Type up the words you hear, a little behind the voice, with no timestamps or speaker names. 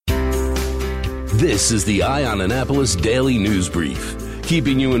This is the Eye on Annapolis Daily News Brief,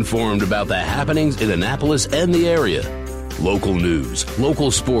 keeping you informed about the happenings in Annapolis and the area. Local news,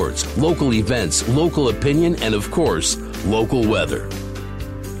 local sports, local events, local opinion, and of course, local weather.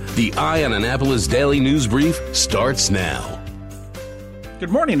 The Eye on Annapolis Daily News Brief starts now.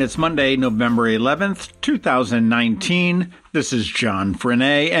 Good morning. It's Monday, November 11th, 2019. This is John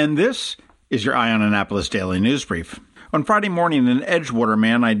Frenaye, and this is your Eye on Annapolis Daily News Brief. On Friday morning, an Edgewater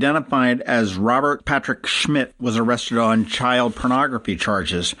man identified as Robert Patrick Schmidt was arrested on child pornography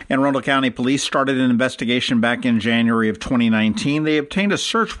charges. Anne Arundel County Police started an investigation back in January of 2019. They obtained a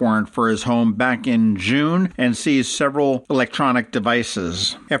search warrant for his home back in June and seized several electronic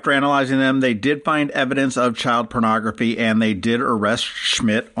devices. After analyzing them, they did find evidence of child pornography, and they did arrest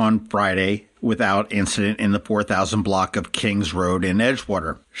Schmidt on Friday without incident in the 4000 block of Kings Road in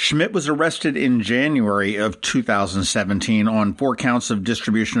Edgewater. Schmidt was arrested in January of 2017 on 4 counts of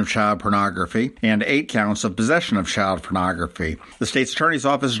distribution of child pornography and 8 counts of possession of child pornography. The state's attorney's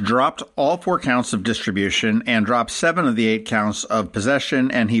office dropped all 4 counts of distribution and dropped 7 of the 8 counts of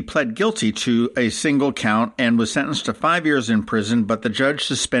possession, and he pled guilty to a single count and was sentenced to 5 years in prison, but the judge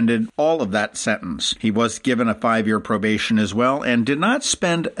suspended all of that sentence. He was given a 5-year probation as well and did not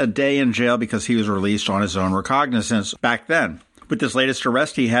spend a day in jail because he was released on his own recognizance back then. With this latest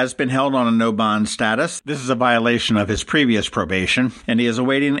arrest, he has been held on a no-bond status. This is a violation of his previous probation, and he is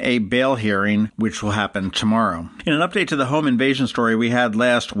awaiting a bail hearing, which will happen tomorrow. In an update to the home invasion story we had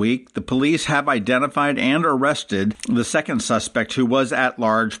last week, the police have identified and arrested the second suspect who was at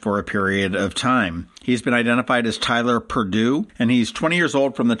large for a period of time. He's been identified as Tyler Perdue, and he's 20 years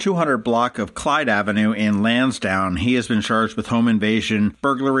old from the 200 block of Clyde Avenue in Lansdowne. He has been charged with home invasion,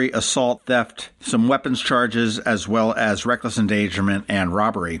 burglary, assault, theft, some weapons charges, as well as reckless endangerment and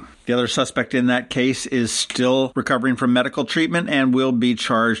robbery. The other suspect in that case is still recovering from medical treatment and will be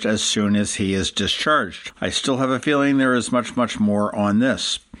charged as soon as he is discharged. I still have a feeling there is much more on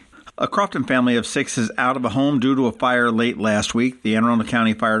this. A Crofton family of 6 is out of a home due to a fire late last week. The Anne Arundel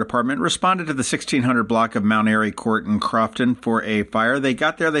County Fire Department responded to the 1600 block of Mount Airy Court in Crofton for a fire. They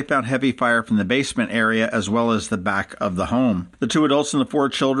got there, they found heavy fire from the basement area as well as the back of the home. The 2 adults and the 4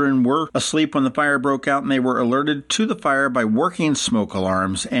 children were asleep when the fire broke out, and they were alerted to the fire by working smoke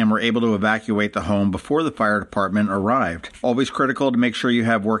alarms and were able to evacuate the home before the fire department arrived. Always critical to make sure you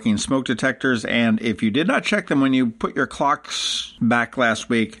have working smoke detectors, and if you did not check them when you put your clocks back last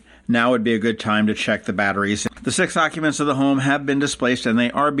week, now would be a good time to check the batteries. The 6 occupants of the home have been displaced, and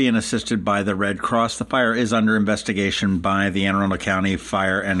they are being assisted by the Red Cross. The fire is under investigation by the Anne Arundel County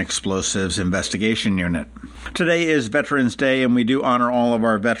Fire and Explosives Investigation Unit. Today is Veterans Day, and we do honor all of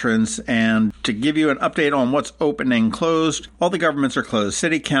our veterans. And to give you an update on what's open and closed, all the governments are closed.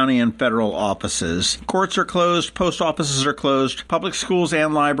 City, county, and federal offices. Courts are closed. Post offices are closed. Public schools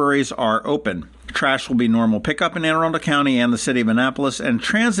and libraries are open. Trash will be normal pickup in Anne Arundel County and the city of Annapolis, and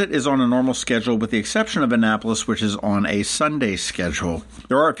transit is on a normal schedule with the exception of Annapolis, which is on a Sunday schedule.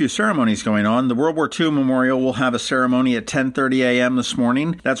 There are a few ceremonies going on. The World War II Memorial will have a ceremony at 10:30 a.m. this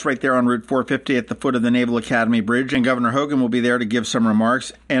morning. That's right there on Route 450 at the foot of the Naval Academy Bridge, and Governor Hogan will be there to give some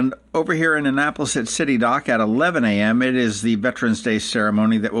remarks. And over here in Annapolis at City Dock at 11 a.m., it is the Veterans Day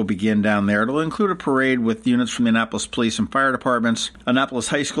ceremony that will begin down there. It'll include a parade with units from the Annapolis Police and Fire Departments, Annapolis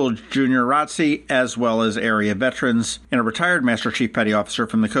High School Junior ROTC, as well as area veterans, and a retired Master Chief Petty Officer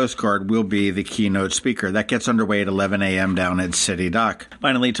from the Coast Guard will be the keynote speaker. That gets underway at 11 a.m. down at City Dock.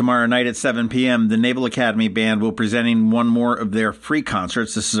 Finally, tomorrow night at 7 p.m., the Naval Academy Band will be presenting one more of their free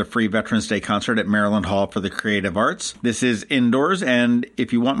concerts. This is a free Veterans Day concert at Maryland Hall for the Creative Arts. This is indoors, and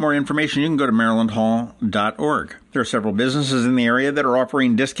if you want more information, you can go to marylandhall.org. There are several businesses in the area that are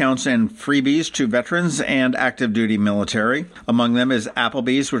offering discounts and freebies to veterans and active duty military. Among them is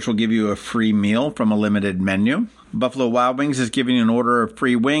Applebee's, which will give you a free meal from a limited menu. Buffalo Wild Wings is giving you an order of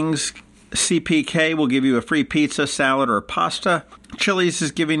free wings. CPK will give you a free pizza, salad, or pasta. Chili's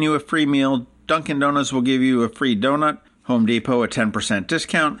is giving you a free meal. Dunkin' Donuts will give you a free donut. Home Depot a 10%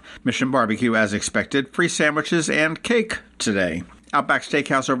 discount. Mission Barbecue, as expected, free sandwiches and cake today. Outback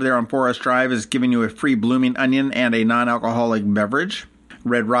Steakhouse over there on Forest Drive is giving you a free blooming onion and a non-alcoholic beverage.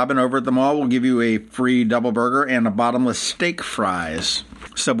 Red Robin over at the mall will give you a free double burger and a bottomless steak fries.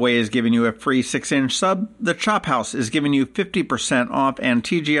 Subway is giving you a free 6-inch sub. The Chop House is giving you 50% off, and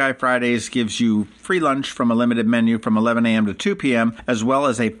TGI Fridays gives you free lunch from a limited menu from 11 a.m. to 2 p.m., as well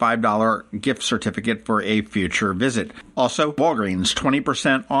as a $5 gift certificate for a future visit. Also, Walgreens,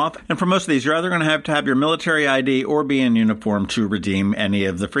 20% off, and for most of these, you're either going to have your military ID or be in uniform to redeem any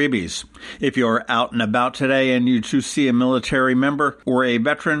of the freebies. If you're out and about today and you see a military member or a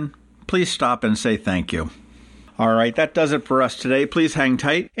veteran, please stop and say thank you. All right, that does it for us today. Please hang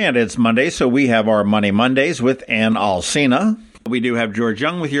tight. And it's Monday, so we have our Money Mondays with Ann Alsina. We do have George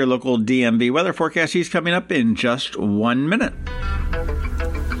Young with your local DMV weather forecast. He's coming up in just 1 minute.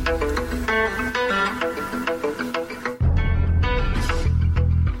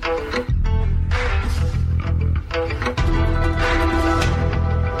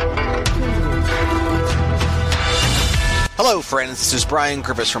 Hello, friends. This is Brian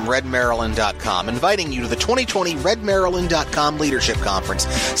Griffiths from RedMaryland.com, inviting you to the 2020 RedMaryland.com Leadership Conference,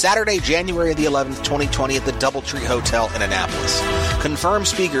 Saturday, January the 11th, 2020 at the Doubletree Hotel in Annapolis. Confirmed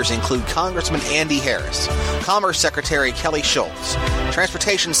speakers include Congressman Andy Harris, Commerce Secretary Kelly Schultz,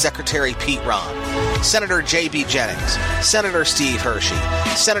 Transportation Secretary Pete Ron, Senator J.B. Jennings, Senator Steve Hershey,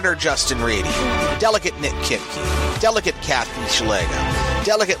 Senator Justin Reedy, Delegate Nick Kipke, Delegate Kathy Szeliga,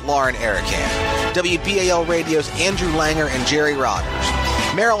 Delegate Lauren Erican, WBAL Radio's Andrew Langer and Jerry Rogers,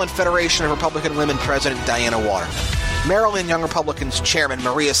 Maryland Federation of Republican Women President Diana Waterman, Maryland Young Republicans Chairman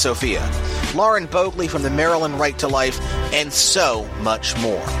Maria Sophia, Lauren Bogley from the Maryland Right to Life, and so much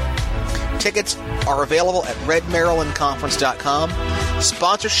more. Tickets are available at redmarylandconference.com.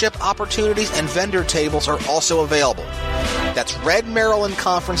 Sponsorship opportunities and vendor tables are also available. That's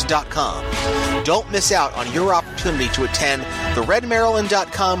redmarylandconference.com. Don't miss out on your opportunity to attend the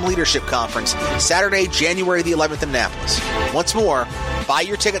redmaryland.com Leadership Conference, Saturday, January the 11th in Annapolis. Once more, buy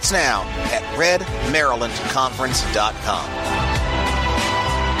your tickets now at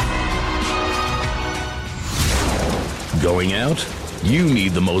redmarylandconference.com. Going out? You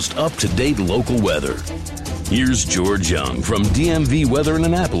need the most up-to-date local weather. Here's George Young from DMV Weather in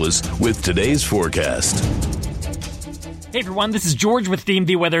Annapolis with today's forecast. Hey everyone, this is George with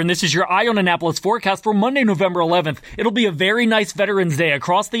DMV Weather, and this is your Eye on Annapolis forecast for Monday, November 11th. It'll be a very nice Veterans Day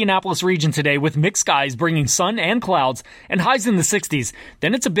across the Annapolis region today with mixed skies bringing sun and clouds and highs in the 60s.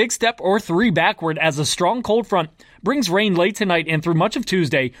 Then it's a big step or three backward as a strong cold front brings rain late tonight and through much of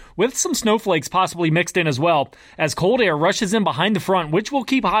Tuesday, with some snowflakes possibly mixed in as well, as cold air rushes in behind the front, which will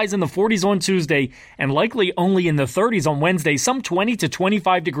keep highs in the 40s on Tuesday and likely only in the 30s on Wednesday, some 20 to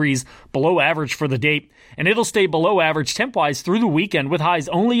 25 degrees below average for the date. And it'll stay below average temp-wise through the weekend with highs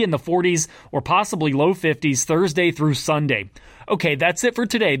only in the 40s or possibly low 50s Thursday through Sunday. Okay, that's it for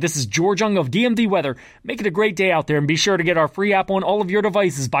today. This is George Young of DMV Weather. Make it a great day out there, and be sure to get our free app on all of your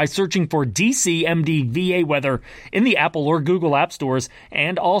devices by searching for DCMDVA Weather in the Apple or Google App Stores,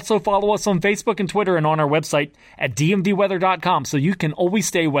 and also follow us on Facebook and Twitter and on our website at dmvweather.com so you can always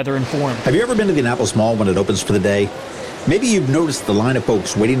stay weather informed. Have you ever been to the Annapolis Mall when it opens for the day? Maybe you've noticed the line of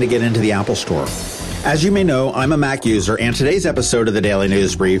folks waiting to get into the Apple Store. As you may know, I'm a Mac user, and today's episode of the Daily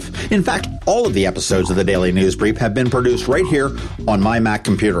News Brief, in fact, all of the episodes of the Daily News Brief have been produced right here on my Mac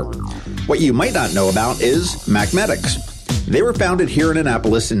computer. What you might not know about is MacMedics. They were founded here in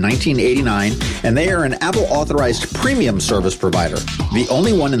Annapolis in 1989, and they are an Apple-authorized premium service provider, the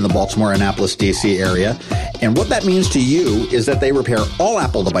only one in the Baltimore, Annapolis, D.C. area. And what that means to you is that they repair all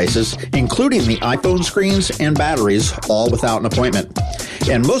Apple devices, including the iPhone screens and batteries, all without an appointment.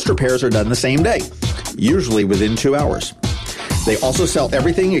 And most repairs are done the same day, usually within 2 hours. They also sell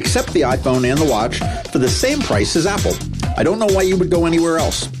everything except the iPhone and the watch for the same price as Apple. I don't know why you would go anywhere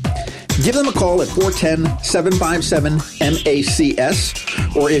else. Give them a call at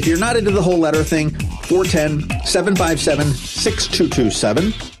 410-757-MACS, or if you're not into the whole letter thing,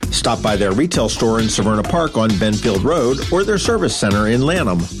 410-757-6227. Stop by their retail store in Severna Park on Benfield Road, or their service center in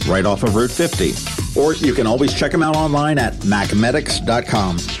Lanham, right off of Route 50. Or you can always check them out online at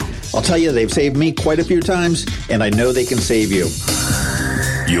macmedics.com. I'll tell you, they've saved me quite a few times, and I know they can save you.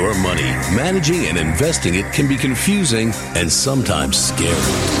 Your money, managing and investing it can be confusing and sometimes scary.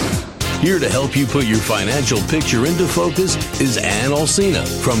 Here to help you put your financial picture into focus is Ann Alsina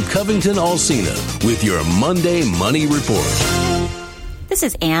from Covington Alsina with your Monday Money Report. This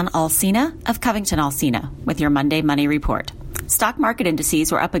is Ann Alsina of Covington Alsina with your Monday Money Report. Stock market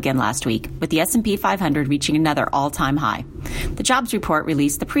indices were up again last week, with the S&P 500 reaching another all-time high. The jobs report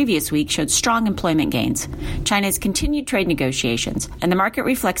released the previous week showed strong employment gains, China's continued trade negotiations, and the market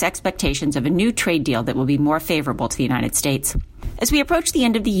reflects expectations of a new trade deal that will be more favorable to the United States. As we approach the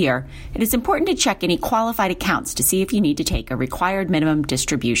end of the year, it is important to check any qualified accounts to see if you need to take a required minimum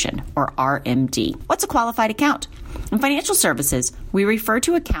distribution, or RMD. What's a qualified account? In financial services, we refer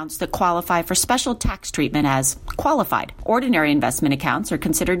to accounts that qualify for special tax treatment as qualified. Ordinary investment accounts are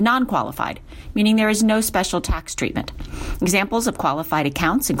considered non-qualified, meaning there is no special tax treatment. Examples of qualified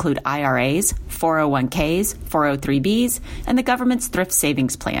accounts include IRAs, 401ks, 403bs, and the government's thrift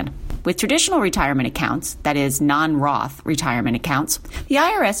savings plan. With traditional retirement accounts, that is, non-Roth retirement accounts, the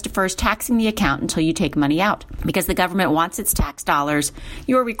IRS defers taxing the account until you take money out. Because the government wants its tax dollars,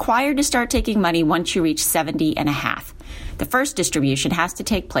 you are required to start taking money once you reach 70 and a half. The first distribution has to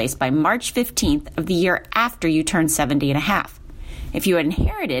take place by March 15th of the year after you turn 70 and a half. If you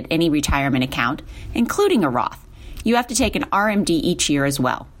inherited any retirement account, including a Roth, you have to take an RMD each year as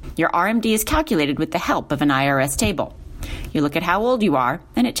well. Your RMD is calculated with the help of an IRS table. You look at how old you are,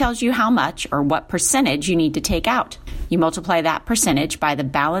 and it tells you how much or what percentage you need to take out. You multiply that percentage by the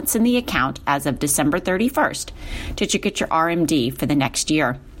balance in the account as of December 31st to get your RMD for the next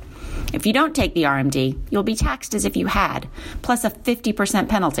year. If you don't take the RMD, you'll be taxed as if you had, plus a 50%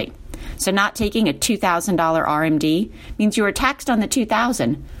 penalty. So not taking a $2,000 RMD means you are taxed on the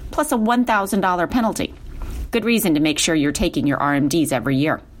 $2,000 plus a $1,000 penalty. Good reason to make sure you're taking your RMDs every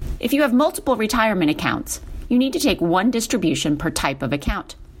year. If you have multiple retirement accounts, you need to take one distribution per type of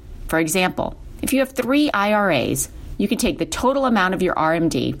account. For example, if you have 3 IRAs, you can take the total amount of your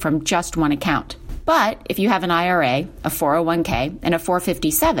RMD from just one account. But if you have an IRA, a 401k, and a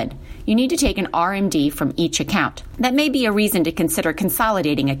 457, you need to take an RMD from each account. That may be a reason to consider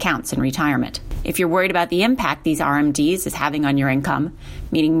consolidating accounts in retirement. If you're worried about the impact these RMDs is having on your income,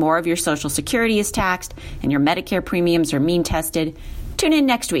 meaning more of your Social Security is taxed and your Medicare premiums are mean tested, tune in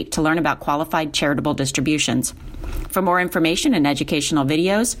next week to learn about qualified charitable distributions. For more information and educational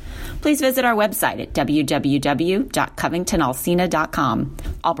videos, please visit our website at www.covingtonalsina.com.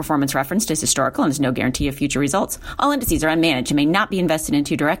 All performance referenced is historical and is no guarantee of future results. All indices are unmanaged and may not be invested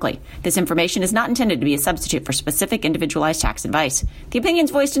into directly. This information is not intended to be a substitute for specific individualized tax advice. The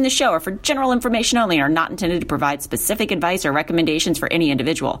opinions voiced in this show are for general information only and are not intended to provide specific advice or recommendations for any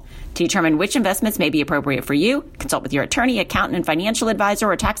individual. To determine which investments may be appropriate for you, consult with your attorney, accountant, and financial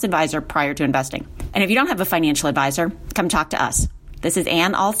advisor or tax advisor prior to investing. And if you don't have a financial advisor, come talk to us. This is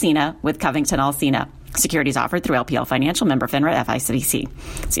Ann Alsina with Covington Alsina. Securities offered through LPL Financial, member FINRA,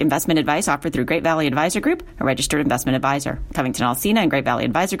 FICC. See investment advice offered through Great Valley Advisor Group, a registered investment advisor. Covington Alsina and Great Valley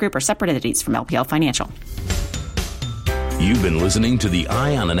Advisor Group are separate entities from LPL Financial. You've been listening to the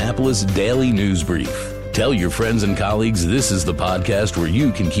Eye on Annapolis Daily News Brief. Tell your friends and colleagues this is the podcast where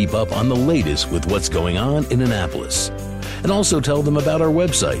you can keep up on the latest with what's going on in Annapolis. And also tell them about our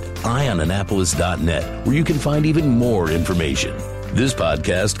website, eyeonannapolis.net, where you can find even more information. This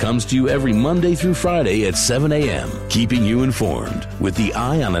podcast comes to you every Monday through Friday at 7 a.m., keeping you informed with the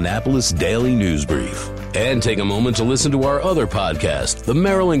Eye on Annapolis Daily News Brief. And take a moment to listen to our other podcast, The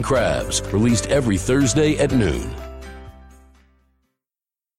Maryland Crabs, released every Thursday at noon.